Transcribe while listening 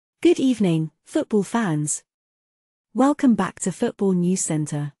Good evening, football fans. Welcome back to Football News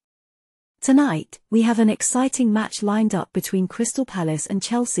Centre. Tonight, we have an exciting match lined up between Crystal Palace and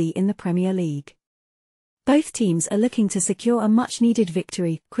Chelsea in the Premier League. Both teams are looking to secure a much-needed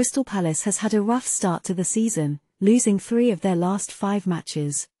victory. Crystal Palace has had a rough start to the season, losing 3 of their last 5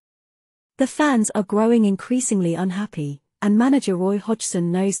 matches. The fans are growing increasingly unhappy, and manager Roy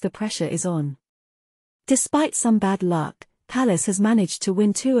Hodgson knows the pressure is on. Despite some bad luck, Palace has managed to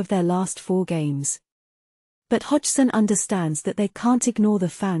win 2 of their last 4 games. But Hodgson understands that they can't ignore the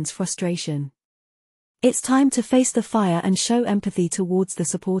fans' frustration. It's time to face the fire and show empathy towards the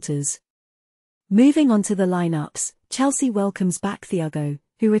supporters. Moving on to the lineups, Chelsea welcomes back Thiago,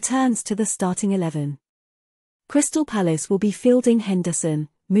 who returns to the starting 11. Crystal Palace will be fielding Henderson,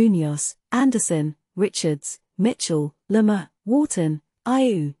 Munoz, Anderson, Richards, Mitchell, Lemar, Wharton,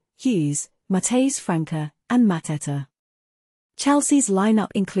 Ayew, Hughes, Matheus Franca, and Mateta. Chelsea's lineup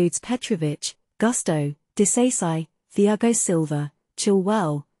includes Petrovic, Gusto, Dissatisfaction, Thiago Silva,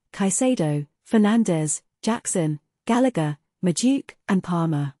 Chilwell, Caicedo, Fernandes, Jackson, Gallagher, Madueke, and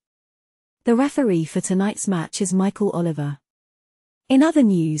Palmer. The referee for tonight's match is Michael Oliver. In other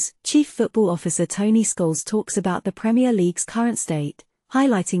news, Chief Football Officer Tony Scholes talks about the Premier League's current state,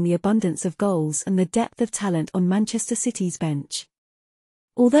 highlighting the abundance of goals and the depth of talent on Manchester City's bench.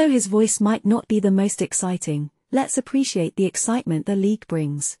 Although his voice might not be the most exciting, let's appreciate the excitement the league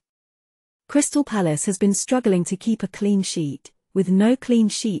brings. Crystal Palace has been struggling to keep a clean sheet, with no clean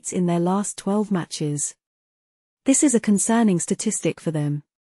sheets in their last 12 matches. This is a concerning statistic for them.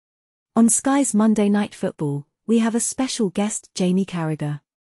 On Sky's Monday Night Football, we have a special guest, Jamie Carragher.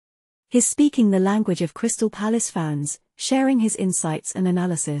 He's speaking the language of Crystal Palace fans, sharing his insights and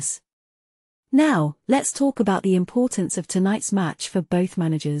analysis. Now, let's talk about the importance of tonight's match for both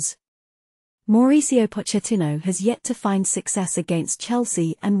managers. Mauricio Pochettino has yet to find success against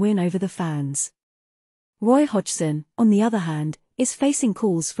Chelsea and win over the fans. Roy Hodgson, on the other hand, is facing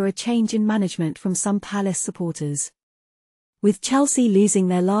calls for a change in management from some Palace supporters. With Chelsea losing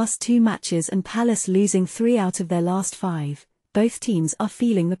their last 2 matches and Palace losing 3 out of their last 5, both teams are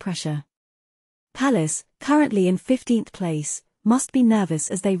feeling the pressure. Palace, currently in 15th place, must be nervous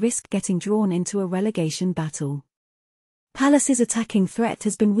as they risk getting drawn into a relegation battle. Palace's attacking threat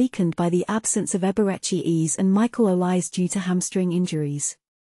has been weakened by the absence of Eberechi and Michael Olise due to hamstring injuries.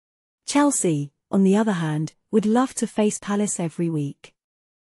 Chelsea, on the other hand, would love to face Palace every week.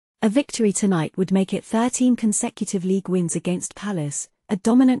 A victory tonight would make it 13 consecutive league wins against Palace, a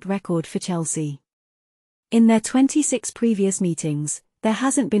dominant record for Chelsea. In their 26 previous meetings, there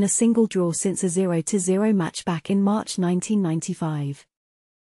hasn't been a single draw since a 0-0 match back in March 1995.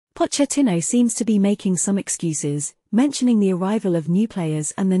 Pochettino seems to be making some excuses, mentioning the arrival of new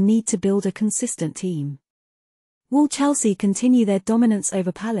players and the need to build a consistent team. Will Chelsea continue their dominance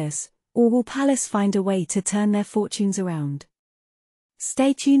over Palace, or will Palace find a way to turn their fortunes around?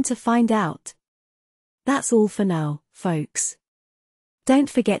 Stay tuned to find out. That's all for now, folks. Don't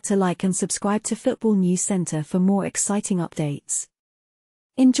forget to like and subscribe to Football News Centre for more exciting updates.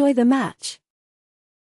 Enjoy the match.